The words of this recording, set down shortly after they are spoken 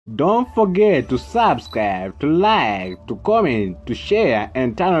Don't forget to subscribe, to like, to comment, to share,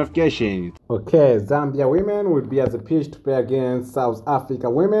 and turn notifications. Okay, Zambia women will be at the pitch to play against South Africa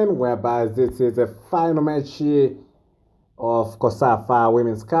women, whereby this is the final match of COSAFA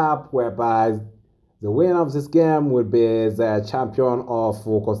Women's Cup, whereby the winner of this game will be the champion of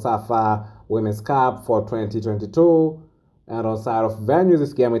COSAFA Women's Cup for 2022. And on side of venue,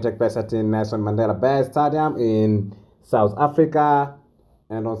 this game will take place at Nelson Mandela Bay Stadium in South Africa.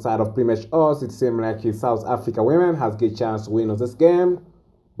 And on side of pre-match odds, it seems like South Africa women has good chance to win this game.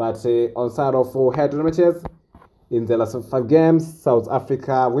 But on side of head-to-head matches, in the last 5 games, South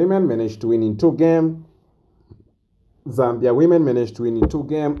Africa women managed to win in 2 games. Zambia women managed to win in 2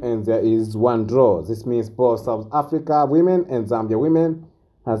 games, and there is 1 draw. This means both South Africa women and Zambia women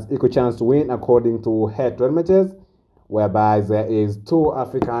has equal chance to win according to head-to-head matches, whereby there is 2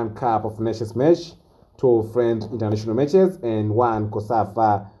 African Cup of Nations match, 2 French international matches, and 1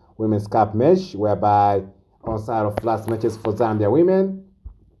 COSAFA Women's Cup match, whereby on side of last matches for Zambia women,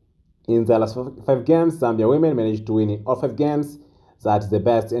 in the last 5 games, Zambia women managed to win in all 5 games. That is the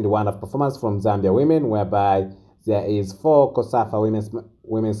best and one of performance from Zambia women, whereby there is 4 COSAFA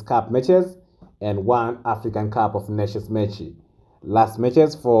Women's Cup matches and 1 African Cup of Nations match. Last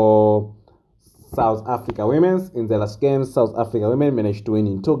matches for South Africa women. In the last game, South Africa women managed to win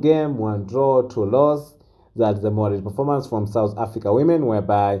in 2 games, 1 draw, 2 loss. That's the moderate performance from South Africa women,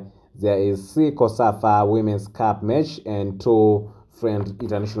 whereby there is 3 COSAFA Women's Cup match and 2 French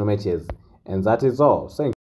international matches. And that is all. Thank you.